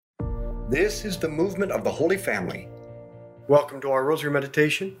This is the movement of the Holy Family. Welcome to our Rosary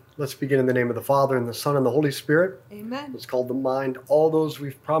Meditation. Let's begin in the name of the Father, and the Son, and the Holy Spirit. Amen. Let's call to mind all those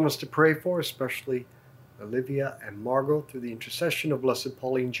we've promised to pray for, especially Olivia and Margot, through the intercession of Blessed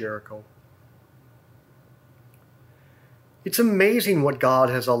Pauline Jaricot. It's amazing what God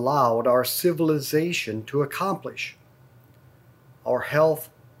has allowed our civilization to accomplish. Our health,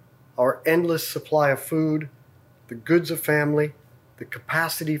 our endless supply of food, the goods of family, the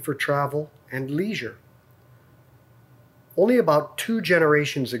capacity for travel and leisure. Only about 2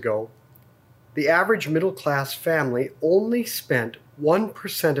 generations ago, the average middle-class family only spent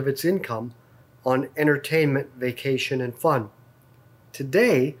 1% of its income on entertainment, vacation, and fun.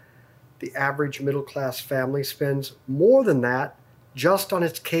 Today, the average middle-class family spends more than that just on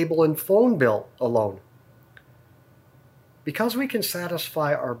its cable and phone bill alone. Because we can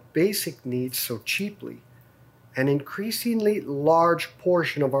satisfy our basic needs so cheaply, an increasingly large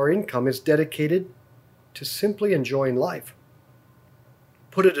portion of our income is dedicated to simply enjoying life.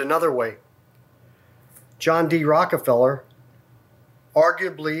 Put it another way, John D. Rockefeller,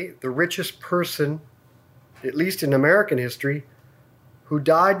 arguably the richest person, at least in American history, who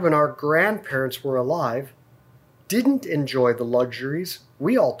died when our grandparents were alive, didn't enjoy the luxuries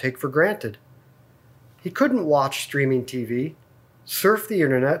we all take for granted. He couldn't watch streaming TV, surf the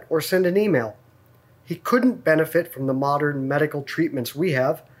internet, or send an email. He couldn't benefit from the modern medical treatments we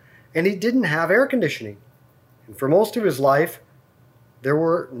have, and he didn't have air conditioning. And for most of his life, there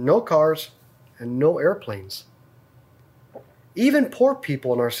were no cars and no airplanes. Even poor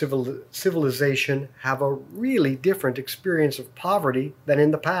people in our civilization have a really different experience of poverty than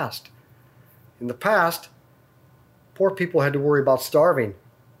in the past. In the past, poor people had to worry about starving.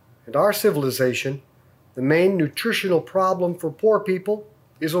 In our civilization, the main nutritional problem for poor people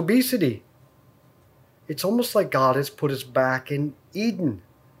is obesity. It's almost like God has put us back in Eden,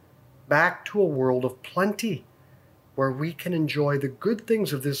 back to a world of plenty, where we can enjoy the good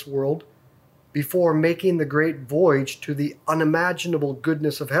things of this world before making the great voyage to the unimaginable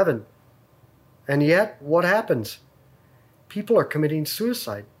goodness of heaven. And yet, what happens? People are committing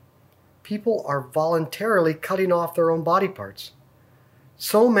suicide. People are voluntarily cutting off their own body parts.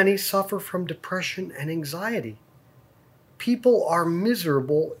 So many suffer from depression and anxiety. People are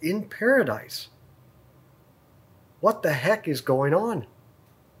miserable in paradise. What the heck is going on?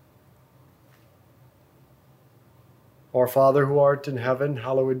 Our Father who art in heaven,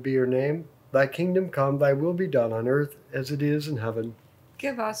 hallowed be your name. Thy kingdom come, thy will be done on earth as it is in heaven.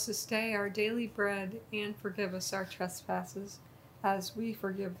 Give us this day our daily bread, and forgive us our trespasses, as we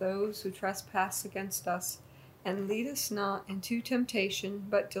forgive those who trespass against us. And lead us not into temptation,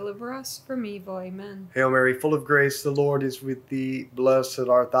 but deliver us from evil. Amen. Hail Mary, full of grace, the Lord is with thee. Blessed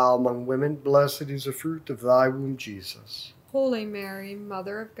art thou among women. Blessed is the fruit of thy womb, Jesus. Holy Mary,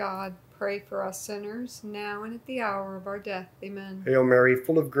 Mother of God, pray for us sinners, now and at the hour of our death. Amen. Hail Mary,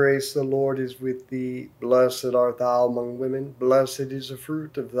 full of grace, the Lord is with thee. Blessed art thou among women. Blessed is the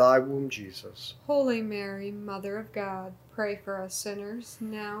fruit of thy womb, Jesus. Holy Mary, Mother of God, pray for us sinners,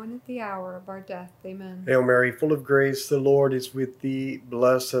 now and at the hour of our death. Amen. Hail Mary, full of grace, the Lord is with thee.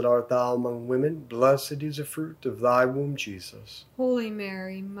 Blessed art thou among women. Blessed is the fruit of thy womb, Jesus. Holy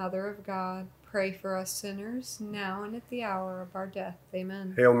Mary, Mother of God, pray for us sinners, now and at the hour of our death.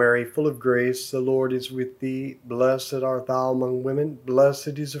 Amen. Hail Mary, full of grace, the Lord is with thee. Blessed art thou among women.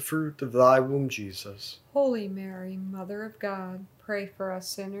 Blessed is the fruit of thy womb, Jesus. Holy Mary, Mother of God, pray for us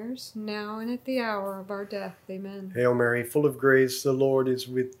sinners, now and at the hour of our death. Amen. Hail Mary, full of grace, the Lord is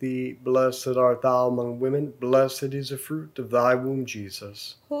with thee. Blessed art thou among women. Blessed is the fruit of thy womb,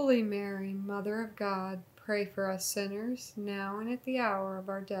 Jesus. Holy Mary, Mother of God, pray for us sinners, now and at the hour of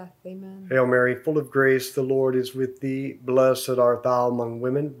our death. Amen. Hail Mary, full of grace, the Lord is with thee. Blessed art thou among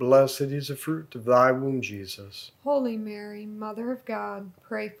women. Blessed is the fruit of thy womb, Jesus. Holy Mary, Mother of God,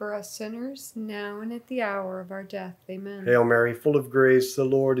 pray for us sinners, now and at the hour of our death. Amen. Hail Mary, full of grace, the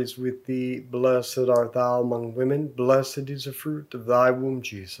Lord is with thee. Blessed art thou among women. Blessed is the fruit of thy womb,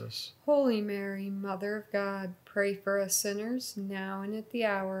 Jesus. Holy Mary, Mother of God, pray for us sinners, now and at the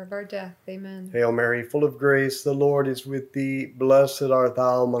hour of our death. Amen. Hail Mary, full of grace, the Lord is with thee. Blessed art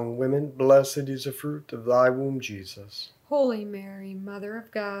thou among women. Blessed is the fruit of thy womb, Jesus. Holy Mary, Mother of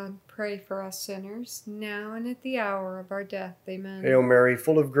God, pray for us sinners, now and at the hour of our death. Amen. Hail Mary,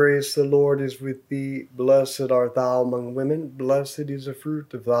 full of grace, the Lord is with thee. Blessed art thou among women. Blessed is the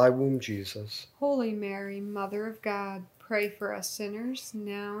fruit of thy womb, Jesus. Holy Mary, Mother of God, pray for us sinners,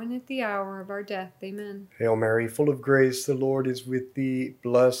 now and at the hour of our death. Amen. Hail Mary, full of grace, the Lord is with thee.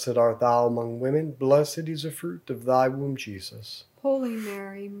 Blessed art thou among women. Blessed is the fruit of thy womb, Jesus. Holy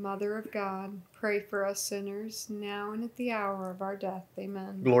Mary, Mother of God, pray for us sinners, now and at the hour of our death.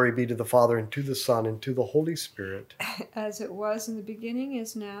 Amen. Glory be to the Father, and to the Son, and to the Holy Spirit. As it was in the beginning,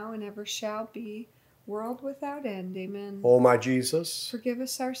 is now, and ever shall be, world without end. Amen. O my Jesus, Forgive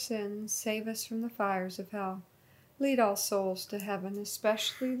us our sins, save us from the fires of hell. Lead all souls to heaven,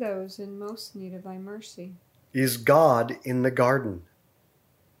 especially those in most need of thy mercy. is God in the garden?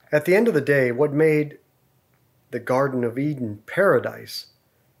 At the end of the day, what made the Garden of Eden paradise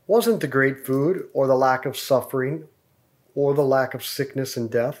wasn't the great food or the lack of suffering or the lack of sickness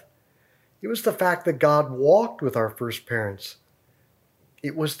and death. It was the fact that God walked with our first parents.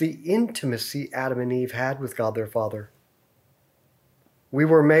 It was the intimacy Adam and Eve had with God their Father. We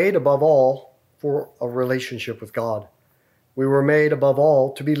were made above all for a relationship with God. We were made above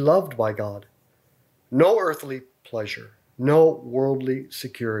all to be loved by God. No earthly pleasure, no worldly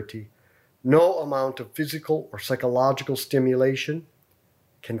security, no amount of physical or psychological stimulation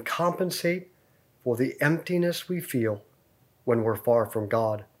can compensate for the emptiness we feel when we're far from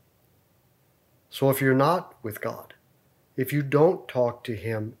God. So if you're not with God, if you don't talk to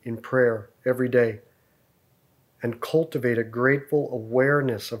Him in prayer every day and cultivate a grateful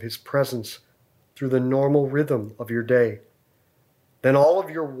awareness of His presence through the normal rhythm of your day, then all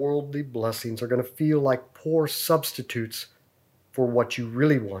of your worldly blessings are going to feel like poor substitutes for what you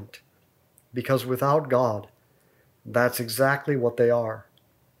really want. Because without God, that's exactly what they are,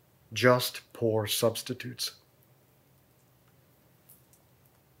 just poor substitutes.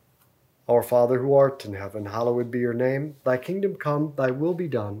 Our Father who art in heaven, hallowed be your name. Thy kingdom come, thy will be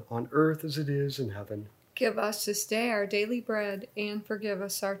done, on earth as it is in heaven. Give us this day our daily bread, and forgive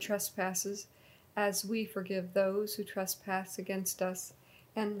us our trespasses, as we forgive those who trespass against us.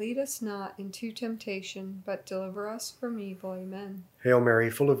 And lead us not into temptation, but deliver us from evil. Amen. Hail Mary,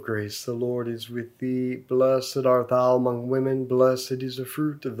 full of grace, the Lord is with thee. Blessed art thou among women, blessed is the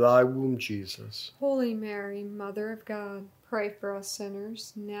fruit of thy womb, Jesus. Holy Mary, Mother of God, pray for us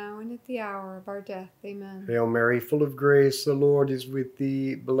sinners, now and at the hour of our death. Amen. Hail Mary, full of grace, the Lord is with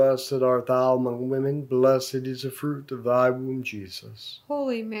thee. Blessed art thou among women, blessed is the fruit of thy womb, Jesus.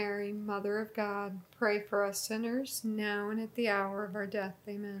 Holy Mary, Mother of God, pray for us sinners, now and at the hour of our death.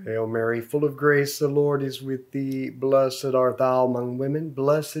 Amen. Hail Mary, full of grace, the Lord is with thee. Blessed art thou among women,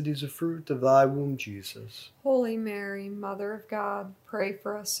 blessed is the fruit of thy womb, Jesus. Holy Mary, Mother of God, pray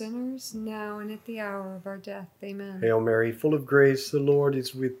for us sinners, now and at the hour of our death. Amen. Hail Mary, full of grace, the Lord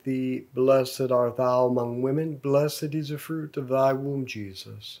is with thee. Blessed art thou among women, blessed is the fruit of thy womb,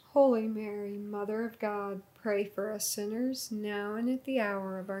 Jesus. Holy Mary, Mother of God, pray for us sinners, now and at the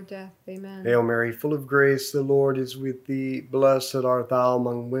hour of our death. Amen. Hail Mary, full of grace, the Lord is with thee. Blessed art thou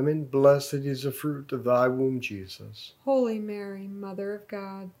among women, blessed is the fruit of thy womb, Jesus. Holy Mary, Mother of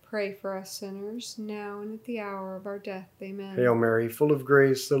God, pray for us sinners, now and at the hour of our death. Amen. Hail Mary, full of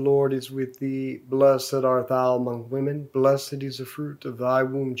grace, the Lord is with thee. Blessed art thou among women, blessed is the fruit of thy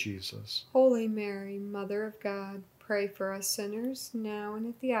womb, Jesus. Holy Mary, Mother of God, pray for us sinners, now and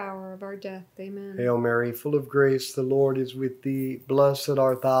at the hour of our death. Amen. Hail Mary, full of grace, the Lord is with thee. Blessed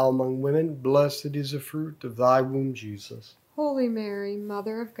art thou among women, blessed is the fruit of thy womb, Jesus. Holy Mary,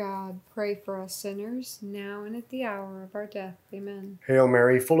 Mother of God, pray for us sinners, now and at the hour of our death. Amen. Hail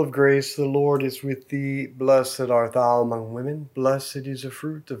Mary, full of grace, the Lord is with thee. Blessed art thou among women, blessed is the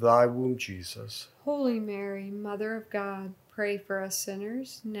fruit of thy womb, Jesus. Holy Mary, Mother of God, pray for us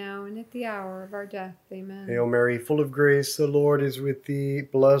sinners, now and at the hour of our death. Amen. Hail Mary, full of grace, the Lord is with thee.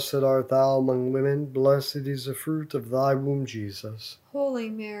 Blessed art thou among women, blessed is the fruit of thy womb, Jesus. Holy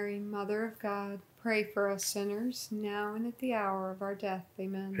Mary, Mother of God, pray for us sinners, now and at the hour of our death.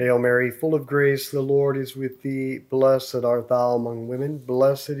 Amen. Hail Mary, full of grace, the Lord is with thee. Blessed art thou among women,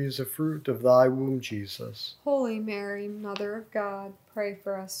 blessed is the fruit of thy womb, Jesus. Holy Mary, Mother of God, pray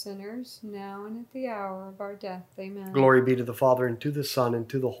for us sinners, now and at the hour of our death. Amen. Glory be to the Father, and to the Son, and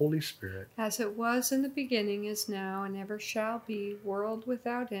to the Holy Spirit. As it was in the beginning, is now, and ever shall be, world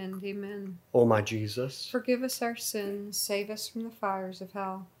without end. Amen. O my Jesus, Forgive us our sins, save us from the fires of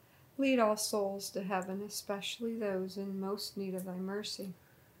hell. Lead all souls to heaven, especially those in most need of thy mercy.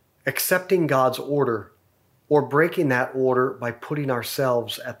 accepting God's order or breaking that order by putting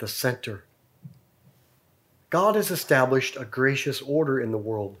ourselves at the center. God has established a gracious order in the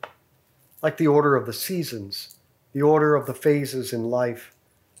world, like the order of the seasons, the order of the phases in life,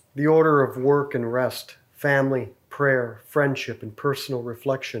 the order of work and rest, family, prayer, friendship, and personal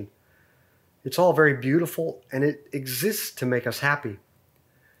reflection. It's all very beautiful, and it exists to make us happy.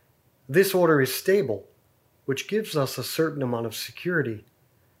 This order is stable, which gives us a certain amount of security,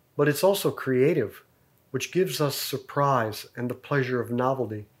 but it's also creative, which gives us surprise and the pleasure of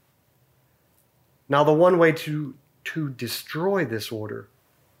novelty. Now, the one way to to destroy this order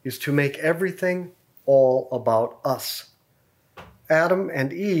is to make everything all about us. Adam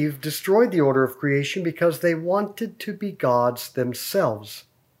and Eve destroyed the order of creation because they wanted to be gods themselves,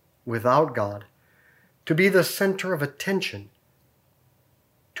 without God, to be the center of attention,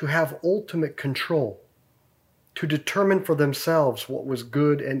 to have ultimate control, to determine for themselves what was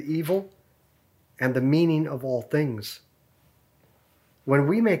good and evil and the meaning of all things. When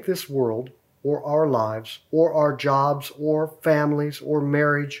we make this world, or our lives, or our jobs, or families, or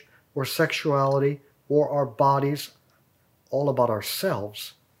marriage, or sexuality, or our bodies, all about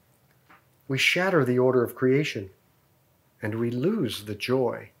ourselves, we shatter the order of creation, and we lose the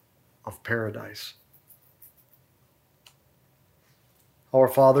joy of paradise. Our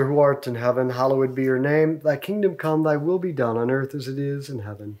Father who art in heaven, hallowed be your name. Thy kingdom come, thy will be done on earth as it is in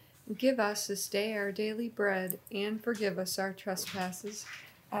heaven. Give us this day our daily bread, and forgive us our trespasses,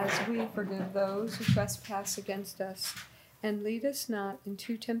 as we forgive those who trespass against us. And lead us not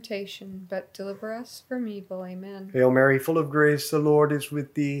into temptation, but deliver us from evil. Amen. Hail Mary, full of grace, the Lord is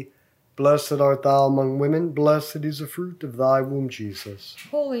with thee. Blessed art thou among women, blessed is the fruit of thy womb, Jesus.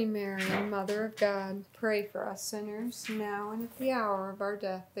 Holy Mary, Mother of God, pray for us sinners, now and at the hour of our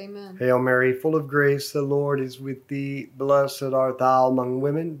death. Amen. Hail Mary, full of grace, the Lord is with thee. Blessed art thou among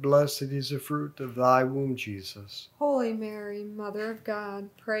women, blessed is the fruit of thy womb, Jesus. Holy Mary, Mother of God,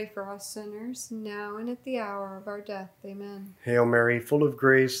 pray for us sinners, now and at the hour of our death. Amen. Hail Mary, full of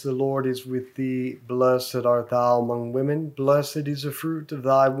grace, the Lord is with thee. Blessed art thou among women, blessed is the fruit of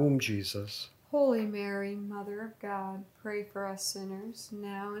thy womb, Jesus. Holy Mary, Mother of God, pray for us sinners,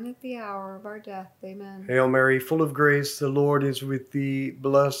 now and at the hour of our death. Amen. Hail Mary, full of grace, the Lord is with thee.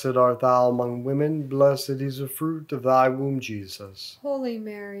 Blessed art thou among women, blessed is the fruit of thy womb, Jesus. Holy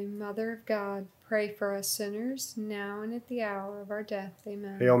Mary, Mother of God, pray for us sinners, now and at the hour of our death.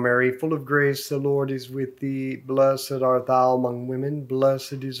 Amen. Hail Mary, full of grace, the Lord is with thee. Blessed art thou among women,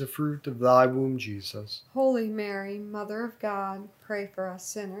 blessed is the fruit of thy womb, Jesus. Holy Mary, Mother of God, pray for us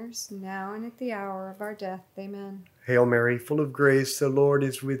sinners, now and at the hour of our death. Amen. Hail Mary, full of grace, the Lord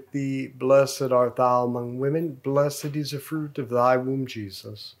is with thee. Blessed art thou among women, blessed is the fruit of thy womb,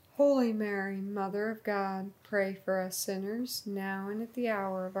 Jesus. Holy Mary, Mother of God, pray for us sinners, now and at the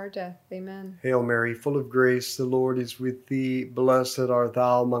hour of our death. Amen. Hail Mary, full of grace, the Lord is with thee. Blessed art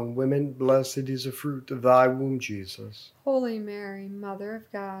thou among women, blessed is the fruit of thy womb, Jesus. Holy Mary, Mother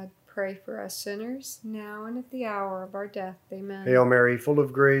of God, pray for us sinners, now and at the hour of our death. Amen. Hail Mary, full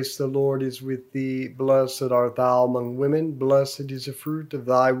of grace, the Lord is with thee. Blessed art thou among women, blessed is the fruit of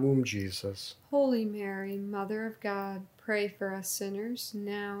thy womb, Jesus. Holy Mary, Mother of God, pray for us sinners,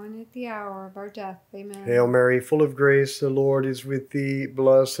 now and at the hour of our death. Amen. Hail Mary, full of grace, the Lord is with thee.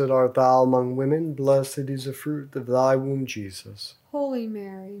 Blessed art thou among women, blessed is the fruit of thy womb, Jesus. Holy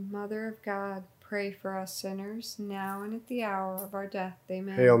Mary, Mother of God, pray for us sinners, now and at the hour of our death.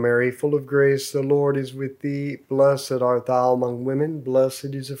 Amen. Hail Mary, full of grace, the Lord is with thee. Blessed art thou among women,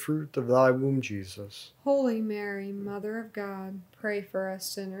 blessed is the fruit of thy womb, Jesus. Holy Mary, Mother of God, pray for us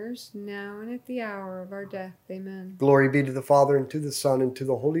sinners, now and at the hour of our death. Amen. Glory be to the Father, and to the Son, and to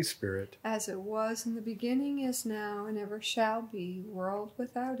the Holy Spirit. As it was in the beginning, is now, and ever shall be, world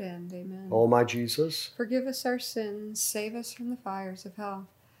without end. Amen. O my Jesus, forgive us our sins, save us from the fires of hell.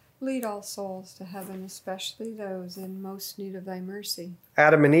 Lead all souls to heaven, especially those in most need of thy mercy.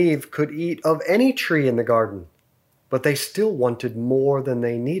 Adam and Eve could eat of any tree in the garden, but they still wanted more than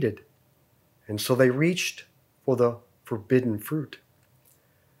they needed, and so they reached for the forbidden fruit.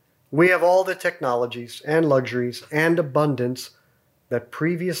 We have all the technologies and luxuries and abundance that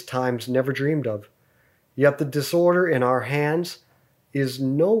previous times never dreamed of, yet the disorder in our hands is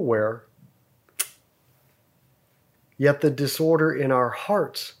nowhere, yet the disorder in our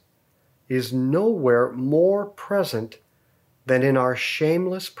hearts is nowhere more present than in our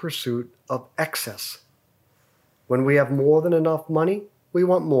shameless pursuit of excess. When we have more than enough money, we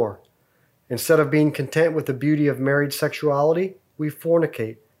want more. Instead of being content with the beauty of married sexuality, we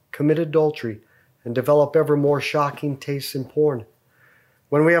fornicate, commit adultery, and develop ever more shocking tastes in porn.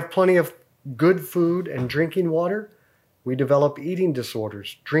 When we have plenty of good food and drinking water, we develop eating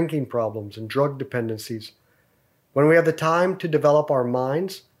disorders, drinking problems, and drug dependencies. When we have the time to develop our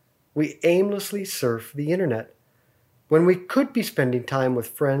minds, we aimlessly surf the internet. When we could be spending time with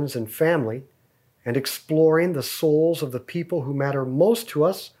friends and family and exploring the souls of the people who matter most to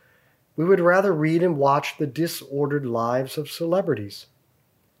us, we would rather read and watch the disordered lives of celebrities.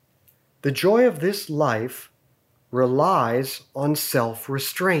 The joy of this life relies on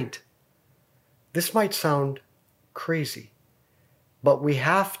self-restraint. This might sound crazy, but we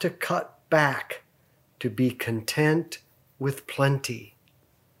have to cut back to be content with plenty.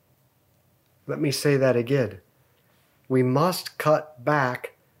 Let me say that again. We must cut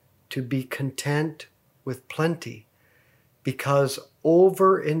back to be content with plenty, because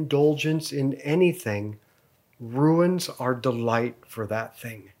overindulgence in anything ruins our delight for that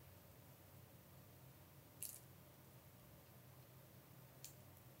thing.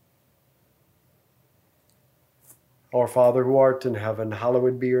 Our Father who art in heaven,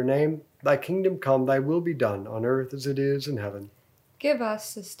 hallowed be your name. Thy kingdom come, thy will be done, on earth as it is in heaven. Give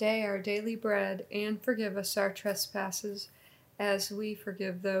us this day our daily bread, and forgive us our trespasses, as we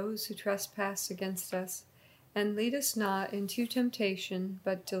forgive those who trespass against us. And lead us not into temptation,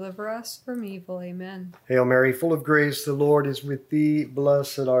 but deliver us from evil. Amen. Hail Mary, full of grace, the Lord is with thee.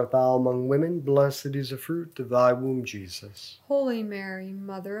 Blessed art thou among women, blessed is the fruit of thy womb, Jesus. Holy Mary,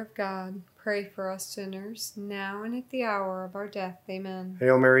 Mother of God, pray for us sinners, now and at the hour of our death. Amen.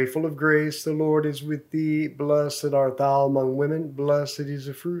 Hail Mary, full of grace, the Lord is with thee. Blessed art thou among women, blessed is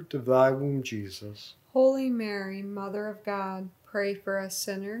the fruit of thy womb, Jesus. Holy Mary, Mother of God, pray for us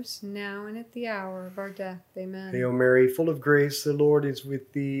sinners, now and at the hour of our death. Amen. Hail Mary, full of grace, the Lord is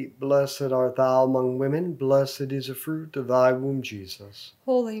with thee. Blessed art thou among women, blessed is the fruit of thy womb, Jesus.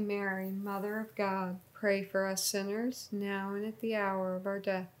 Holy Mary, Mother of God, pray for us sinners, now and at the hour of our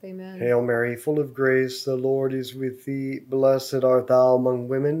death. Amen. Hail Mary, full of grace, the Lord is with thee. Blessed art thou among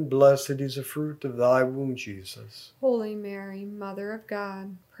women, blessed is the fruit of thy womb, Jesus. Holy Mary, Mother of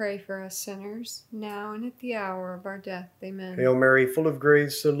God, pray for us sinners, now and at the hour of our death. Amen. Hail Mary, full of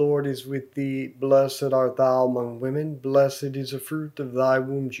grace, the Lord is with thee. Blessed art thou among women, blessed is the fruit of thy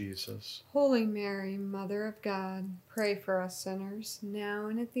womb, Jesus. Holy Mary, Mother of God, pray for us sinners, now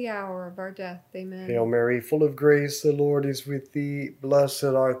and at the hour of our death. Amen. Hail Mary, full of grace, the Lord is with thee. Blessed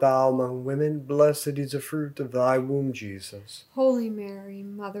art thou among women, blessed is the fruit of thy womb, Jesus. Holy Mary,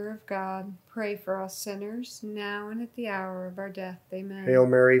 Mother of God, pray for us sinners, now and at the hour of our death. Amen. Hail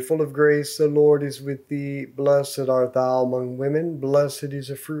Mary, full of grace, the Lord is with thee. Blessed art thou among women, blessed is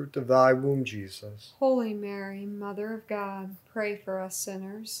the fruit of thy womb, Jesus. Holy Mary, Mother of God, pray for us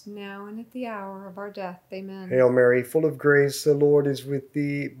sinners, now and at the hour of our death. Amen. Hail Mary, full of grace, the Lord is with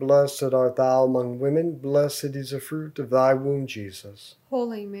thee. Blessed art thou among women, blessed is the fruit of thy womb, Jesus.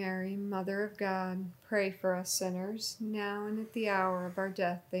 Holy Mary, Mother of God, pray for us sinners, now and at the hour of our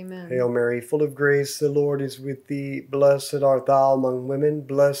death. Amen. Hail Mary, full of grace, the Lord is with thee. Blessed art thou among women,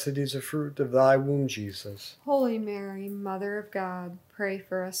 blessed is the fruit of thy womb, Jesus. Holy Mary, Mother of God, pray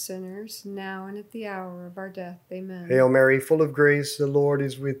for us sinners, now and at the hour of our death. Amen. Hail Mary, full of grace, the Lord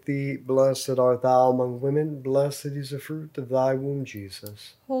is with thee. Blessed art thou among women, blessed is the fruit of thy womb,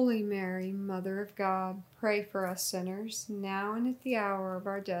 Jesus. Holy Mary, Mother of God, pray for us sinners, now and at the hour of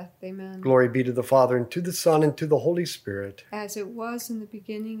our death. Amen. Glory be to the Father, and to the Son, and to the Holy Spirit. As it was in the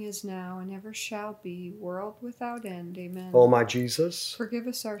beginning, is now, and ever shall be, world without end. Amen. O my Jesus, forgive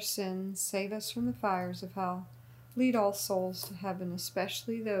us our sins, save us from the fires of hell. Lead all souls to heaven,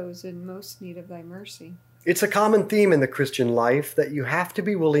 especially those in most need of thy mercy. it's a common theme in the Christian life that you have to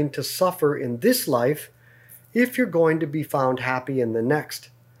be willing to suffer in this life if you're going to be found happy in the next.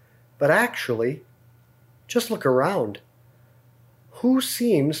 But actually, just look around. Who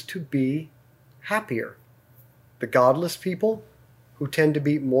seems to be happier? The godless people, who tend to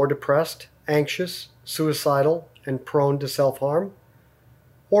be more depressed, anxious, suicidal, and prone to self-harm?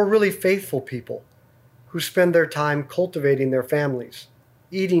 Or really faithful people, who spend their time cultivating their families,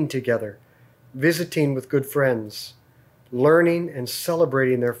 eating together, visiting with good friends, learning and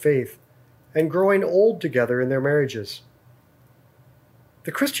celebrating their faith, and growing old together in their marriages?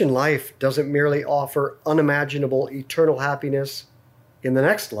 The Christian life doesn't merely offer unimaginable eternal happiness in the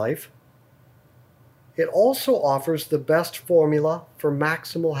next life. It also offers the best formula for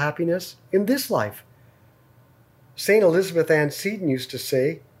maximal happiness in this life. St. Elizabeth Ann Seton used to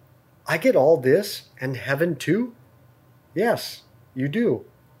say, "I get all this and heaven too?" Yes, you do.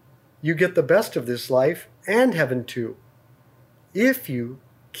 You get the best of this life and heaven too. If you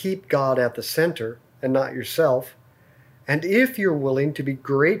keep God at the center and not yourself, and if you're willing to be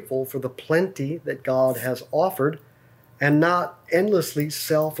grateful for the plenty that God has offered and not endlessly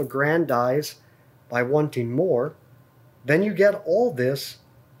self-aggrandize by wanting more, then you get all this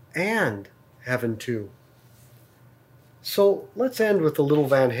and heaven too. So let's end with a little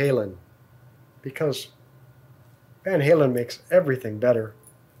Van Halen, because Van Halen makes everything better.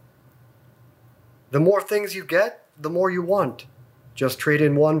 The more things you get, the more you want. Just trade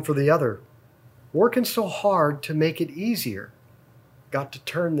in one for the other. Working so hard to make it easier. Got to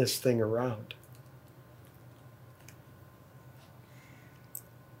turn this thing around.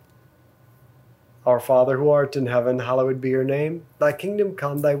 Our Father who art in heaven, hallowed be your name. Thy kingdom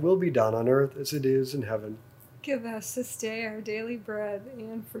come, thy will be done on earth as it is in heaven. Give us this day our daily bread,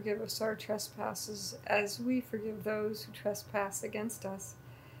 and forgive us our trespasses, as we forgive those who trespass against us.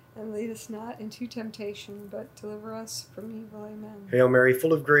 And lead us not into temptation, but deliver us from evil. Amen. Hail Mary,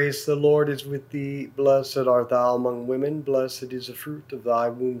 full of grace, the Lord is with thee. Blessed art thou among women, blessed is the fruit of thy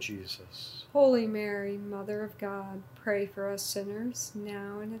womb, Jesus. Holy Mary, Mother of God, pray for us sinners,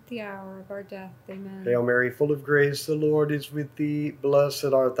 now and at the hour of our death. Amen. Hail Mary, full of grace, the Lord is with thee.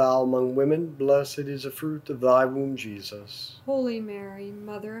 Blessed art thou among women, blessed is the fruit of thy womb, Jesus. Holy Mary,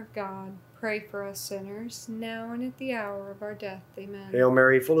 Mother of God, pray for us sinners, now and at the hour of our death. Amen. Hail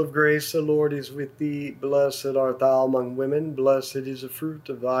Mary, full of grace, the Lord is with thee. Blessed art thou among women, blessed is the fruit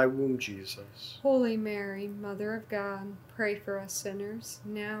of thy womb, Jesus. Holy Mary, Mother of God, pray for us sinners,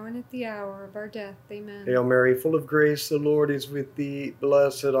 now and at the hour of our death. Amen. Hail Mary, full of grace, the Lord is with thee.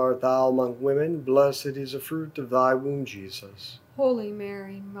 Blessed art thou among women, blessed is the fruit of thy womb, Jesus. Holy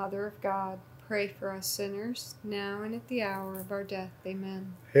Mary, Mother of God, pray for us sinners, now and at the hour of our death.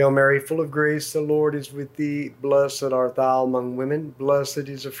 Amen. Hail Mary, full of grace, the Lord is with thee. Blessed art thou among women, blessed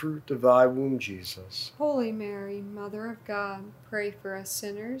is the fruit of thy womb, Jesus. Holy Mary, Mother of God, pray for us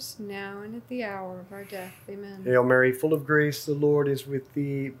sinners, now and at the hour of our death. Amen. Hail Mary, full of grace, the Lord is with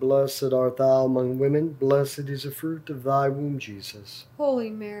thee. Blessed art thou among women, blessed is the fruit of thy womb, Jesus. Holy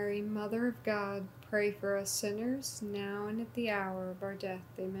Mary, Mother of God, pray for us sinners, now and at the hour of our death.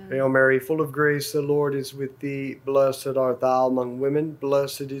 Amen. Hail Mary, full of grace, the Lord is with thee. Blessed art thou among women,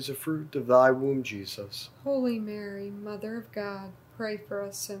 blessed is the fruit of thy womb, Jesus. Holy Mary, Mother of God, pray for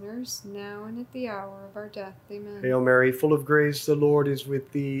us sinners, now and at the hour of our death. Amen. Hail Mary, full of grace, the Lord is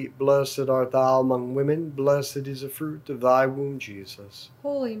with thee. Blessed art thou among women, blessed is the fruit of thy womb, Jesus.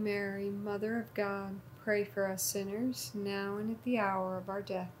 Holy Mary, Mother of God, pray for us sinners, now and at the hour of our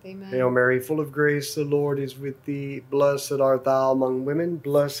death. Amen. Hail Mary, full of grace, the Lord is with thee. Blessed art thou among women,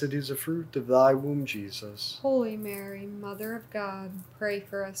 blessed is the fruit of thy womb, Jesus. Holy Mary, Mother of God, pray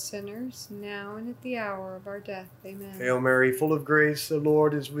for us sinners, now and at the hour of our death. Amen. Hail Mary, full of grace, the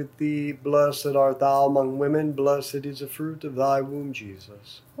Lord is with thee. Blessed art thou among women, blessed is the fruit of thy womb,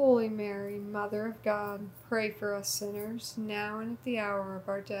 Jesus. Holy Mary, Mother of God, pray for us sinners, now and at the hour of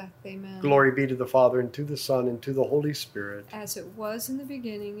our death. Amen. Glory be to the Father, and to the Son, and to the Holy Spirit. As it was in the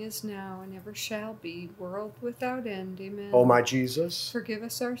beginning, is now, and ever shall be, world without end. Amen. O my Jesus, forgive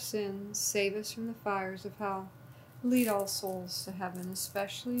us our sins, save us from the fires of hell. Lead all souls to heaven,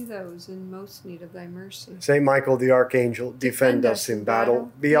 especially those in most need of thy mercy. Saint Michael the Archangel, defend us in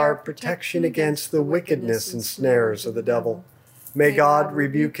battle. Be our protection against the wickedness and snares of the devil. May God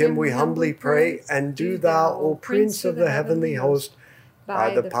rebuke him, we humbly pray, and do thou, O Prince of the heavenly host,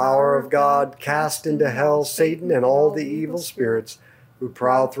 by the power of God, cast into hell Satan and all the evil spirits who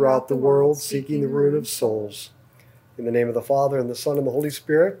prowl throughout the world seeking the ruin of souls. In the name of the Father, and the Son, and the Holy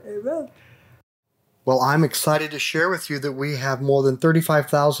Spirit. Amen. Well, I'm excited to share with you that we have more than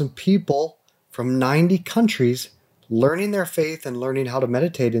 35,000 people from 90 countries learning their faith and learning how to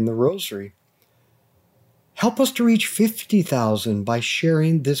meditate in the Rosary. Help us to reach 50,000 by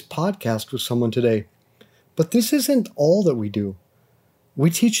sharing this podcast with someone today. But this isn't all that we do. We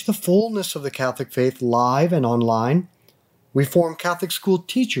teach the fullness of the Catholic faith live and online. We form Catholic school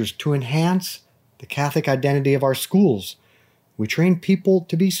teachers to enhance the Catholic identity of our schools. We train people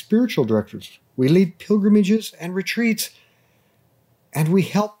to be spiritual directors. We lead pilgrimages and retreats. And we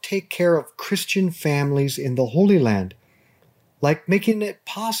help take care of Christian families in the Holy Land, like making it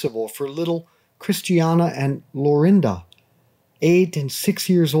possible for little Christiana and Lorinda, 8 and 6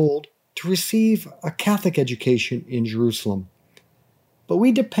 years old, to receive a Catholic education in Jerusalem. But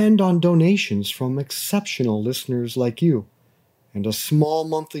we depend on donations from exceptional listeners like you, and a small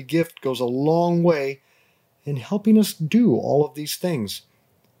monthly gift goes a long way in helping us do all of these things.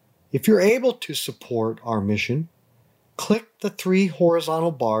 If you're able to support our mission, click the 3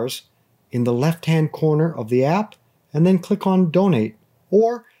 horizontal bars in the left-hand corner of the app and then click on Donate,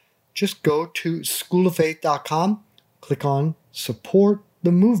 or just go to schooloffaith.com, click on Support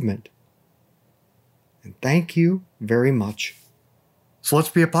the Movement. And thank you very much. So let's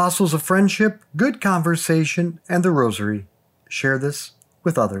be apostles of friendship, good conversation, and the Rosary. Share this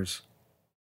with others.